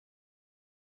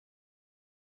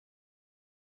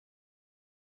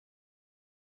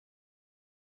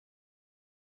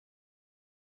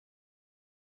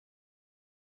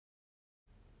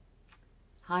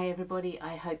Hi everybody,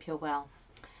 I hope you're well.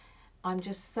 I'm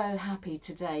just so happy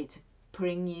today to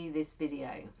bring you this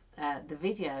video. The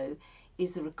video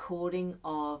is a recording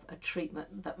of a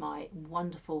treatment that my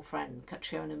wonderful friend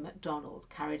Catriona Macdonald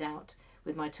carried out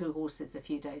with my two horses a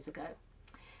few days ago.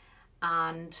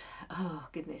 And oh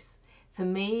goodness, for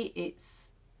me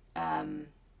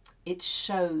it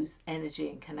shows energy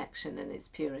and connection in its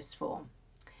purest form.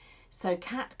 So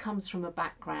Cat comes from a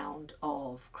background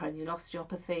of cranial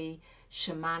osteopathy,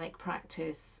 shamanic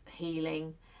practice,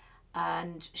 healing,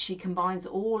 and she combines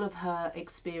all of her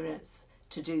experience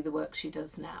to do the work she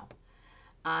does now.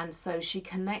 And so she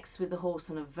connects with the horse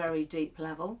on a very deep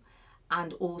level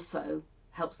and also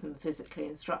helps them physically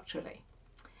and structurally.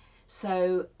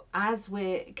 So as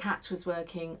Cat was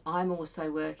working, I'm also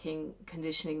working,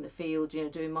 conditioning the field,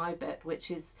 doing my bit,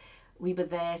 which is we were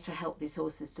there to help these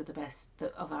horses to the best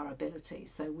of our ability.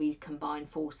 So we combine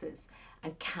forces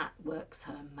and Cat works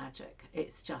her magic.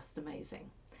 It's just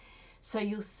amazing. So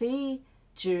you'll see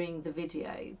during the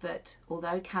video that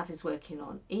although Cat is working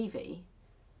on Evie,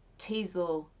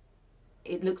 Teazel,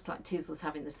 it looks like Teazel's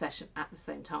having the session at the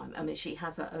same time. I mean, she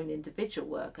has her own individual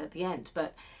work at the end,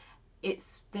 but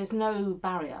there's no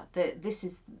barrier. This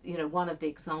is one of the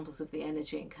examples of the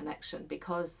energy and connection,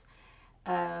 because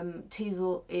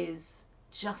Teazel is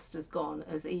just as gone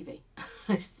as Evie.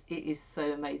 It is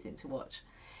so amazing to watch.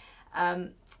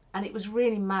 And it was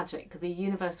really magic. The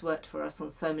universe worked for us on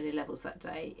so many levels that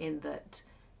day, in that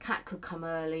Cat could come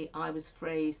early, I was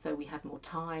free, so we had more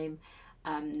time.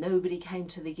 Nobody came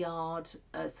to the yard,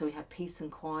 so we had peace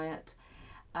and quiet.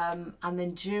 And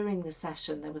then during the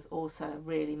session there was also a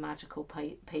really magical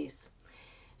piece.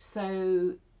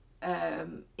 So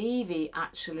Evie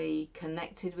actually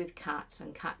connected with Cat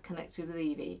and Cat connected with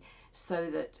Evie, so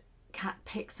that Cat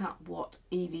picked up what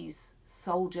Evie's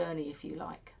soul journey, if you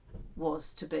like,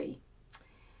 was to be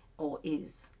or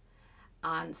is.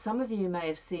 And some of you may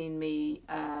have seen me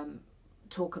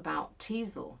talk about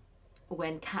Teazel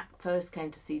when Cat first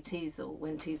came to see Teazel,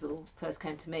 when Teazel first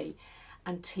came to me,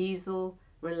 and Teazel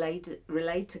relayed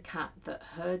to Cat that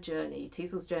her journey,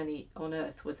 Teazel's journey on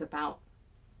earth, was about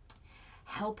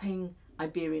helping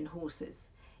Iberian horses,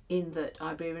 in that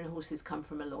Iberian horses come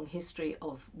from a long history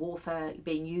of warfare,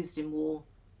 being used in war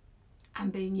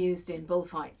and being used in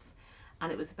bullfights.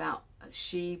 And it was about,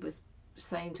 she was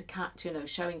saying to Cat,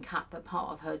 showing Cat that part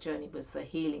of her journey was the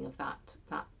healing of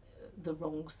the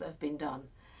wrongs that have been done,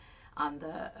 and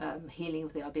the healing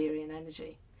of the Iberian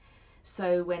energy.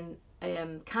 So when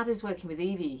Cat is working with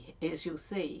Evie, as you'll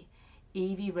see,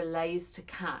 Evie relays to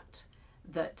Cat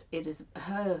that it is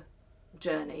her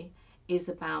journey is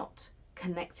about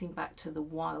connecting back to the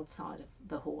wild side of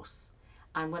the horse.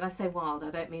 And when I say wild,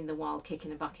 I don't mean the wild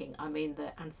kicking and bucking, I mean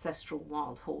the ancestral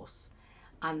wild horse.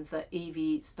 And that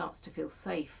Evie starts to feel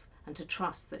safe and to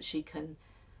trust that she can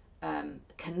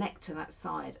connect to that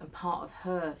side. And part of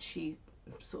her, she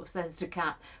sort of says to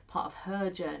Cat, part of her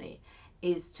journey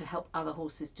is to help other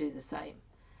horses do the same.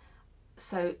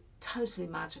 So totally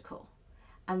magical.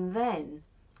 And then,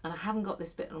 and I haven't got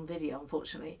this bit on video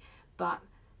unfortunately, but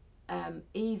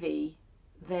Evie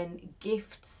then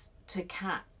gifts to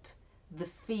Cat the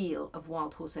feel of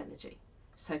wild horse energy,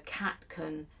 so Cat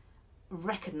can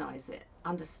recognize it,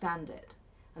 understand it.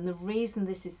 And the reason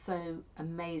this is so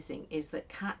amazing is that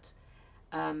Cat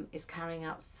is carrying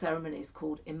out ceremonies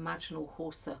called imaginal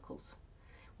horse circles,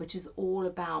 which is all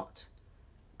about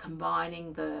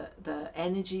combining the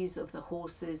energies of the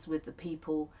horses with the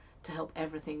people to help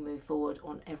everything move forward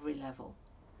on every level.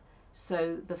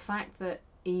 So the fact that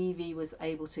Evie was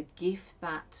able to gift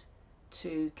that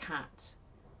to Cat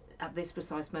at this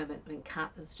precise moment when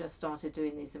Cat has just started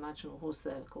doing these imaginal horse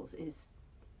circles is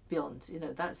beyond,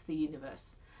 that's the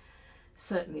universe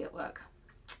certainly at work.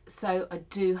 So I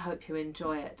do hope you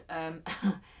enjoy it.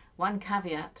 One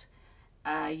caveat,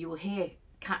 you will hear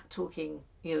Cat talking,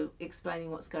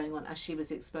 explaining what's going on as she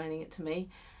was explaining it to me.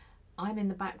 I'm in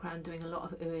the background doing a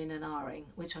lot of oohing and ahhing,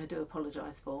 which I do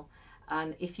apologise for.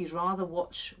 And if you'd rather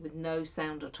watch with no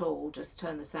sound at all, just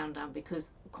turn the sound down,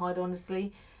 because quite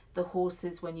honestly, the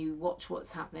horses, when you watch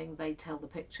what's happening, they tell the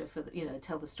picture for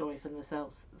tell the story for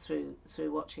themselves through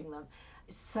watching them.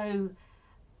 It's so,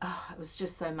 it was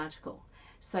just so magical.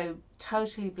 So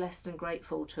totally blessed and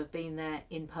grateful to have been there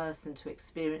in person to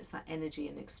experience that energy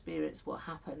and experience what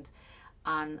happened.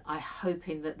 And I'm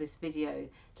hoping that this video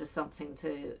does something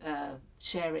to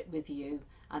share it with you,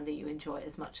 and that you enjoy it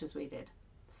as much as we did.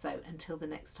 So until the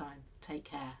next time, take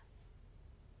care.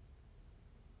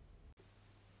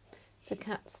 So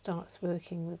Cat starts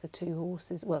working with the two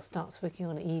horses, well, starts working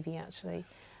on Evie actually,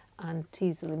 and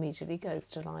Teazel immediately goes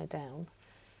to lie down.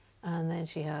 And then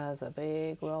she has a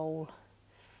big roll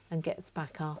and gets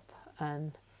back up,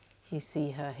 and you see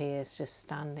her here just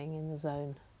standing in the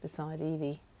zone beside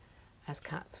Evie as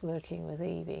Cat's working with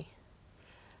Evie.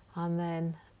 And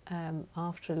then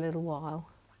after a little while,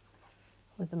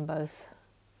 with them both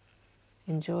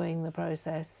enjoying the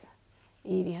process,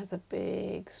 Evie has a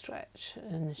big stretch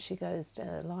and she goes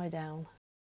to lie down.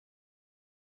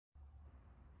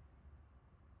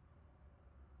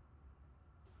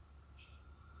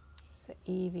 So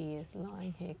Evie is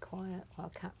lying here quiet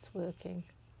while Cat's working,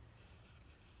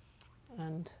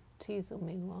 and Teazel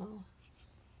meanwhile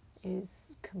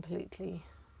is completely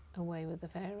away with the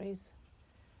fairies,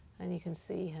 and you can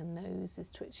see her nose is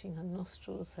twitching, her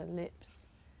nostrils, her lips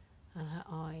and her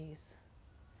eyes,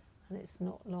 and it's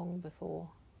not long before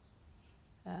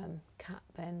Cat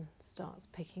then starts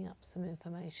picking up some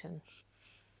information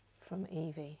from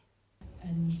Evie.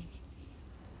 And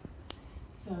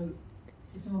so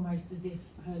it's almost as if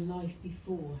her life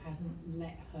before hasn't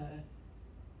let her,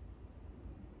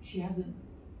 she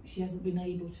hasn't been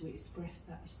able to express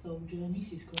that soul journey.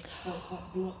 She's felt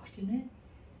quite blocked in it.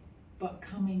 But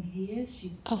coming here,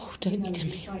 she's,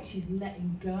 it's like she's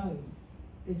letting go.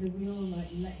 There's a real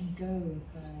letting go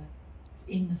of her,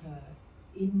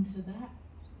 into that,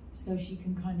 so she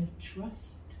can kind of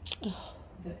trust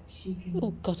that she can.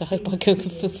 Oh God, I hope I can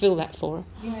fulfil that for her.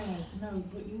 Yeah, no,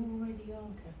 but you already are,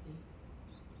 Kathy.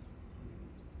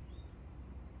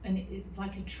 And it's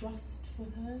like a trust for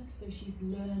her, so she's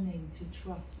learning to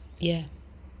trust. Yeah.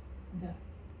 That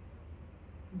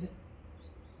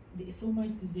it's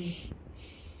almost as if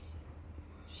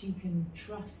she can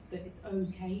trust that it's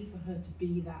okay for her to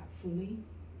be that fully.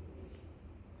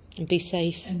 And be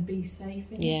safe. And be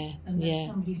safe in it. And that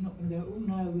somebody's not going to go, oh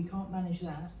no, we can't manage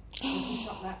that. We have to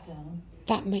shut that down.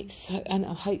 That makes so, and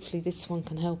hopefully this one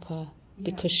can help her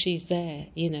because she's there,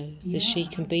 you know, that she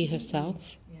can be herself.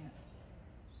 Yeah.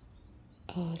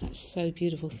 Oh, that's so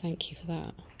beautiful. Thank you for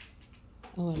that.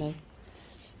 Oh, hello.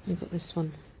 We've got this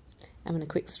one. Having a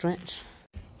quick stretch.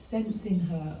 Sense in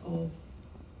her of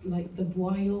like the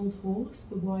wild horse,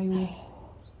 the wild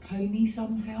pony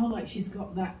somehow, like she's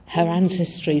got that. Her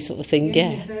ancestry sort of thing,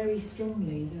 yeah. Very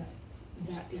strongly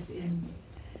that is in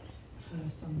her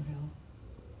somehow.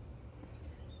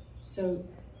 So,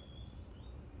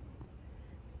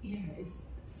 yeah,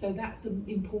 so that's an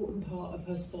important part of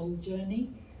her soul journey,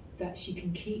 that she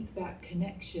can keep that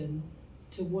connection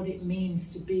to what it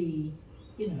means to be,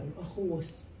 you know, a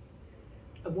horse,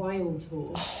 a wild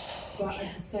horse, but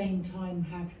at the same time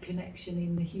have connection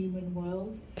in the human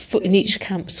world. A foot in each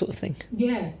camp sort of thing.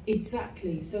 Yeah,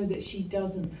 exactly, so that she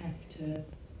doesn't have to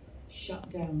shut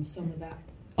down some of that.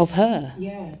 Of her?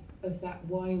 Yeah, of that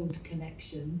wild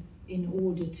connection in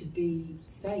order to be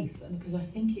safe. And because I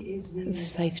think it is really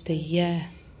safety, yeah.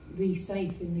 Be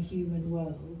safe in the human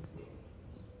world.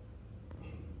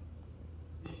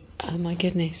 Oh my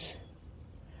goodness.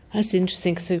 That's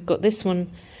interesting, because we've got this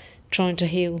one trying to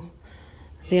heal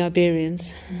the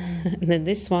Iberians, and then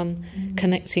this one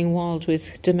connecting wild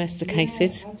with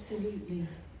domesticated. Yeah, absolutely,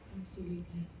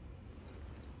 absolutely.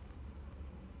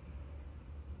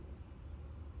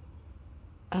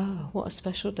 Oh, what a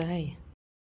special day.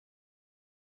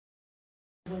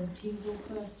 When Teazel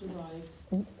first arrived.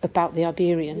 About the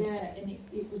Iberians. Yeah, and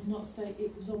it was not so.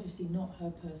 It was obviously not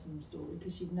her personal story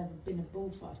because she'd never been a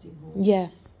bullfighting horse. Yeah.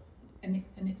 And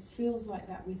it feels like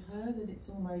that with her, that it's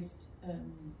almost.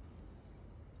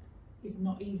 It's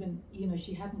not even, you know,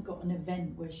 she hasn't got an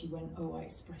event where she went, oh, I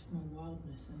expressed my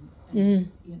wildness and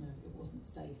you know, it wasn't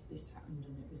safe, this happened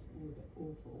and it was all a bit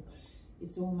awful.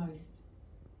 It's almost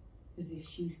as if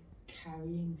she's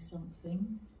carrying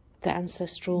something. The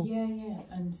ancestral.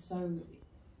 Yeah, and so,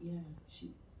 yeah,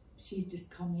 she's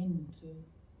just come in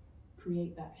to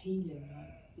create that healing,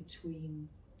 like, between,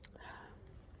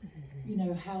 you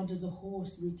know, how does a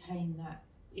horse retain that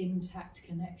intact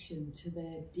connection to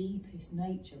their deepest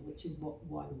nature, which is what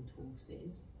wild horse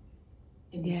is,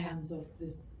 in terms of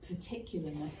the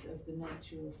particularness of the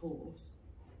nature of horse.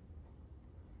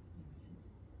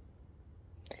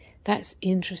 That's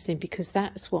interesting, because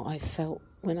that's what I felt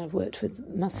when I've worked with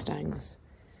Mustangs.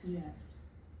 Yeah.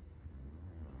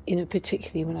 You know,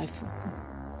 particularly when I've...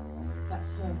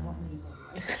 That's her, not me,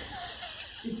 by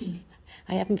the way.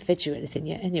 I haven't fed you anything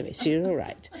yet anyway, so you're all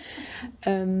right.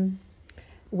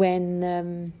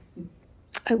 When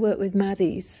I worked with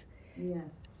Maddies,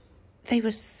 they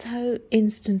were so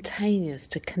instantaneous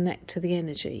to connect to the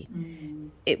energy.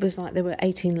 It was like there were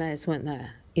 18 layers, weren't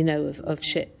there, you know, of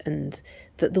shit, and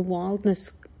that the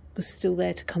wildness was still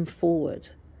there to come forward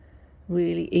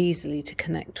really easily to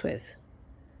connect with.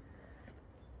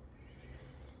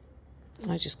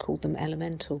 I just called them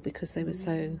elemental because they were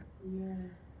so...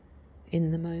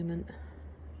 in the moment.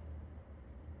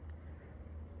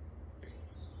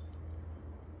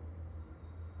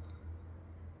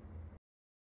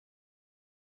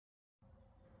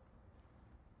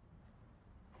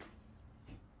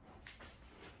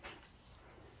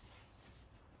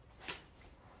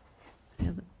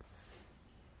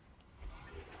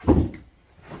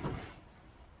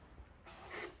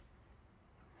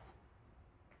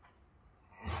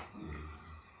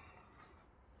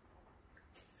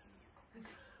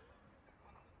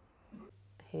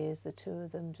 Here's the two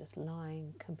of them just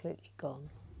lying completely gone.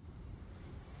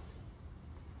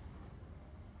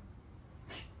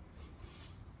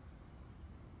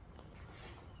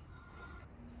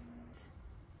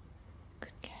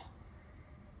 Good girl.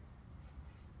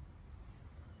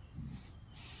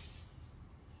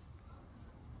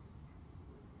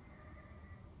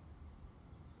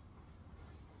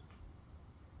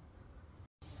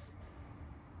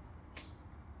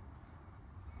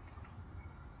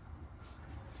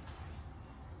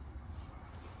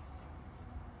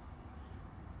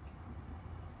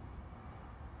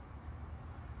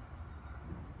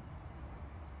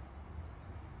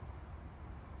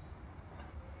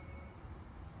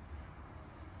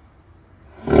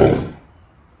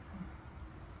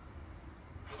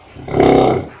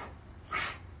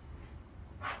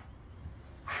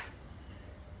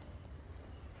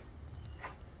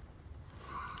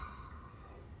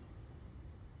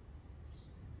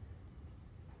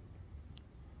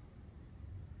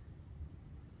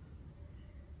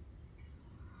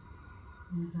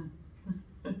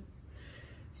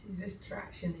 She's just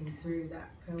tractioning through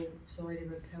that side of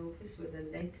her pelvis with her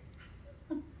leg,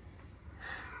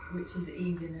 which is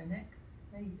easing her neck.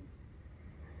 Amazing.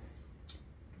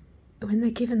 When they're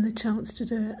given the chance to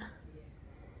do it,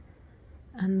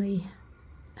 and the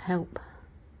help.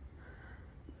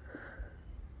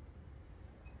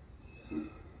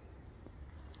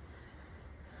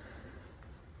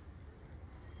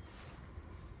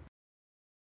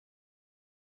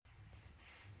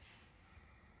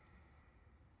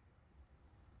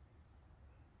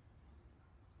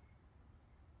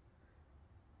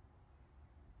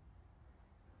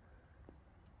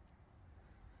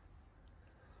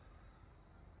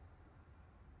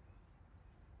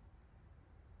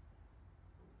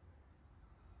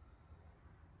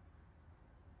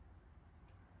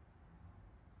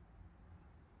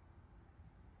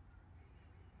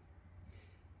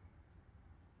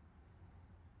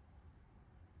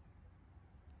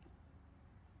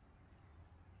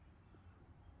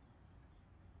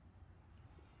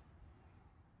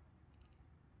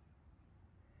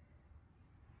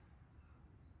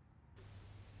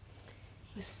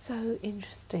 It was so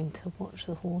interesting to watch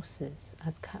the horses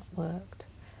as Cat worked,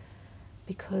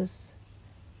 because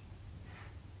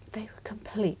they were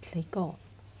completely gone,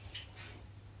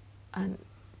 and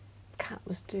Cat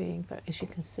was doing, as you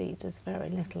can see, does very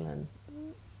little and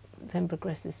then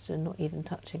progresses to not even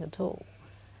touching at all.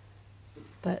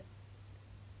 But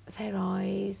their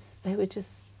eyes, they were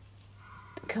just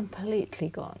completely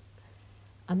gone,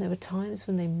 and there were times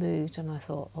when they moved and I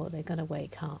thought, oh, they're going to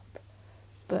wake up.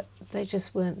 But they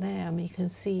just weren't there. I mean, you can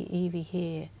see Evie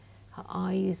here. Her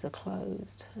eyes are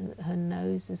closed. Her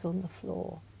nose is on the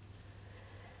floor.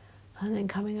 And then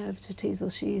coming over to Teazel,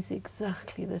 she's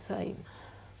exactly the same.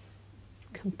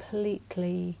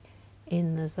 Completely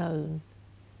in the zone.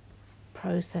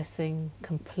 Processing,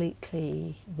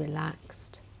 completely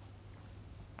relaxed.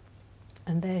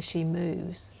 And there she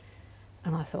moves.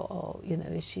 And I thought, oh, you know,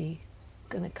 is she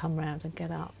going to come round and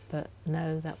get up? But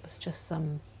no, that was just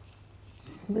some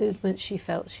movement she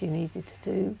felt she needed to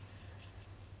do,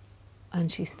 and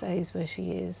she stays where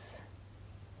she is,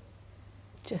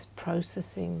 just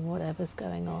processing whatever's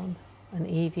going on. And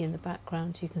Evie in the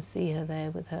background, you can see her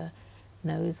there with her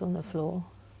nose on the floor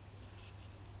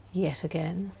yet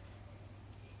again.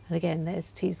 And again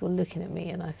there's Teazel looking at me,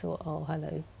 and I thought, oh,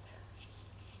 hello,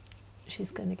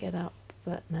 she's going to get up,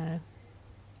 but no.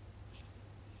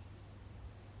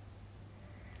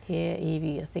 Here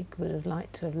Evie, I think, would have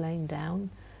liked to have lain down,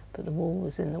 but the wall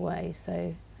was in the way,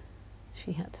 so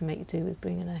she had to make do with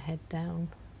bringing her head down,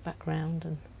 back round,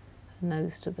 and her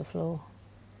nose to the floor.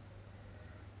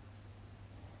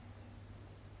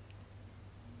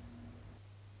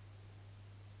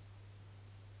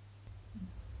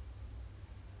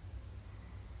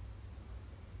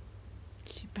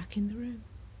 She's back in the room.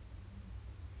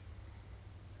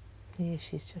 Here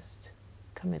she's just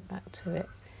coming back to it.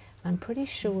 I'm pretty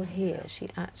sure here she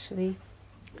actually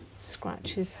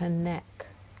scratches her neck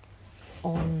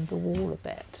on the wall a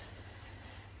bit.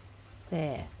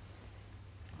 There.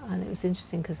 And it was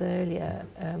interesting because earlier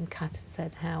Kat had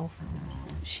said how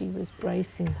she was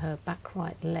bracing her back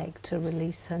right leg to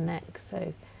release her neck,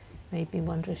 so made me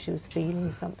wonder if she was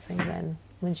feeling something then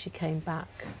when she came back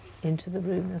into the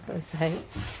room, as I say.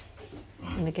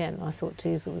 And again, I thought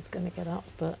Teazel was going to get up,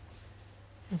 but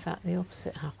in fact the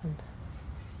opposite happened.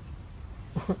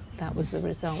 That was the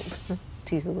result.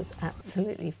 Teazel was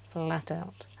absolutely flat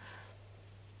out.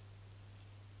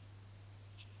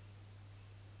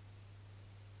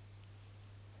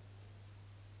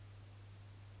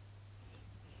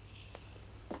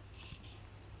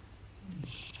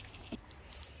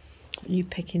 Are you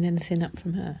picking anything up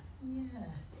from her? Yeah.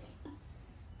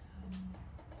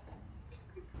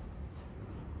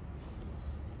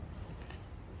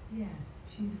 Yeah,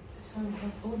 she's so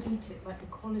her body, like the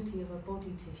quality of her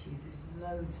body tissues is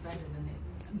loads better than it,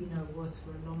 was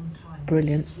for a long time.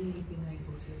 Brilliant. So she's really been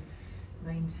able to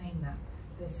maintain that.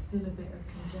 There's still a bit of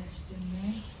congestion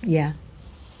there. Yeah.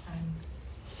 And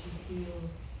she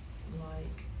feels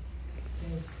like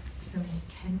there's some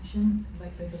tension,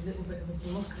 like there's a little bit of a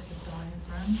block at the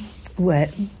diaphragm.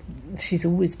 Where she's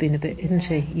always been a bit, isn't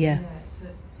she? Yeah. Yeah, so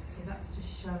that's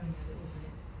just showing a little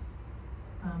bit.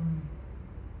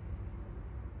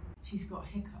 She's got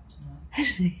hiccups now. Has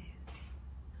she?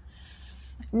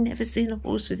 I've never seen a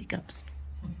horse with hiccups.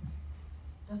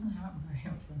 Doesn't happen very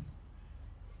often.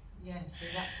 Yeah, so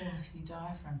that's obviously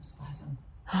diaphragm spasm.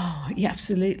 Oh, yeah,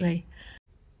 absolutely.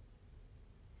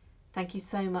 Thank you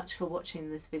so much for watching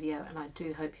this video, and I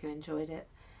do hope you enjoyed it.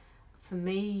 For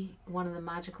me, one of the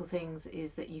magical things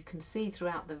is that you can see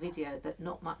throughout the video that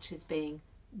not much is being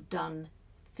done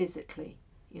physically.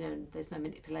 There's no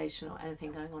manipulation or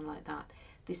anything going on like that.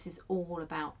 This is all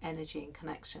about energy and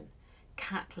connection.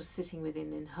 Kat was sitting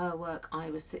within in her work, I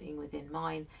was sitting within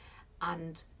mine,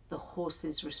 and the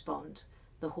horses respond.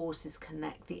 The horses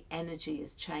connect, the energy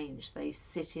is changed. They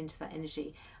sit into that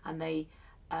energy and they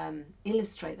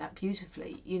illustrate that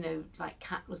beautifully. Like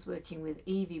Kat was working with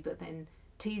Evie, but then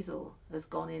Teazel has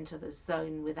gone into the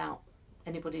zone without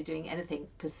anybody doing anything,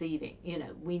 perceiving.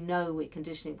 We know we're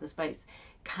conditioning for space.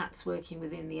 Kat's working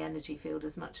within the energy field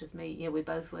as much as me. We're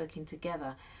both working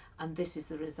together, and this is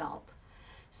the result.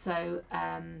 So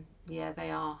yeah,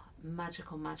 they are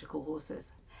magical, magical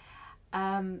horses.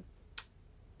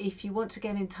 If you want to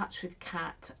get in touch with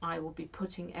Kat, I will be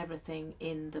putting everything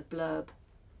in the blurb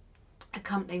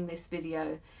accompanying this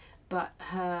video, but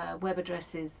her web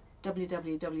address is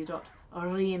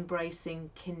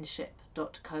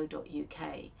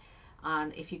www.reembracingkinship.co.uk,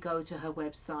 and if you go to her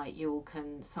website you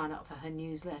can sign up for her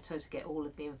newsletter to get all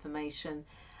of the information.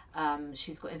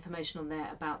 She's got information on there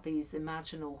about these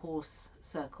imaginal horse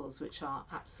circles, which are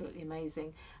absolutely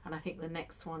amazing, and I think the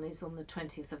next one is on the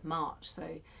 20th of March,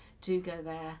 so do go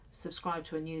there, subscribe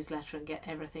to her newsletter and get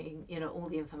everything, all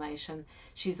the information.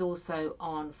 She's also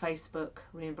on Facebook,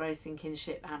 Re-Embracing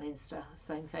Kinship, and Insta,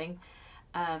 same thing.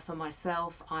 For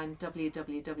myself, I'm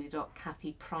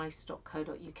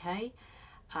www.kathyprice.co.uk. You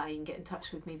can get in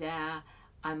touch with me there.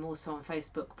 I'm also on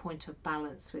Facebook, Point of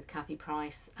Balance with Kathy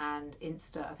Price, and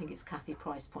Insta, I think it's Kathy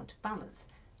Price Point of Balance,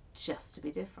 just to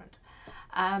be different.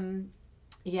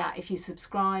 Yeah, if you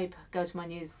subscribe, go to my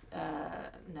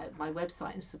my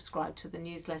website and subscribe to the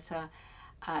newsletter.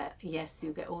 Yes,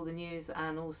 you'll get all the news,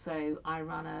 and also I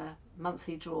run a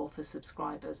monthly draw for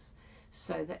subscribers,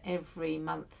 so that every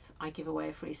month I give away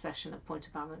a free session of Point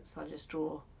of Balance. I just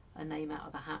draw a name out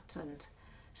of the hat and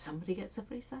somebody gets a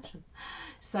free session.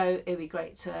 So it'd be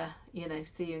great to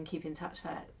see you and keep in touch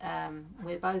there.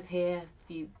 We're both here. If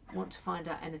you want to find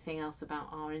out anything else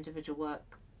about our individual work,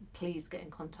 please get in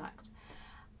contact.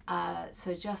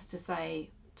 So just to say,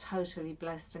 totally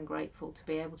blessed and grateful to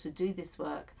be able to do this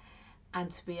work and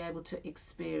to be able to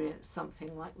experience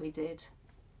something like we did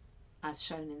as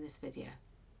shown in this video.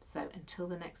 So until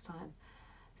the next time,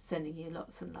 sending you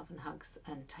lots of love and hugs,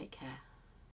 and take care.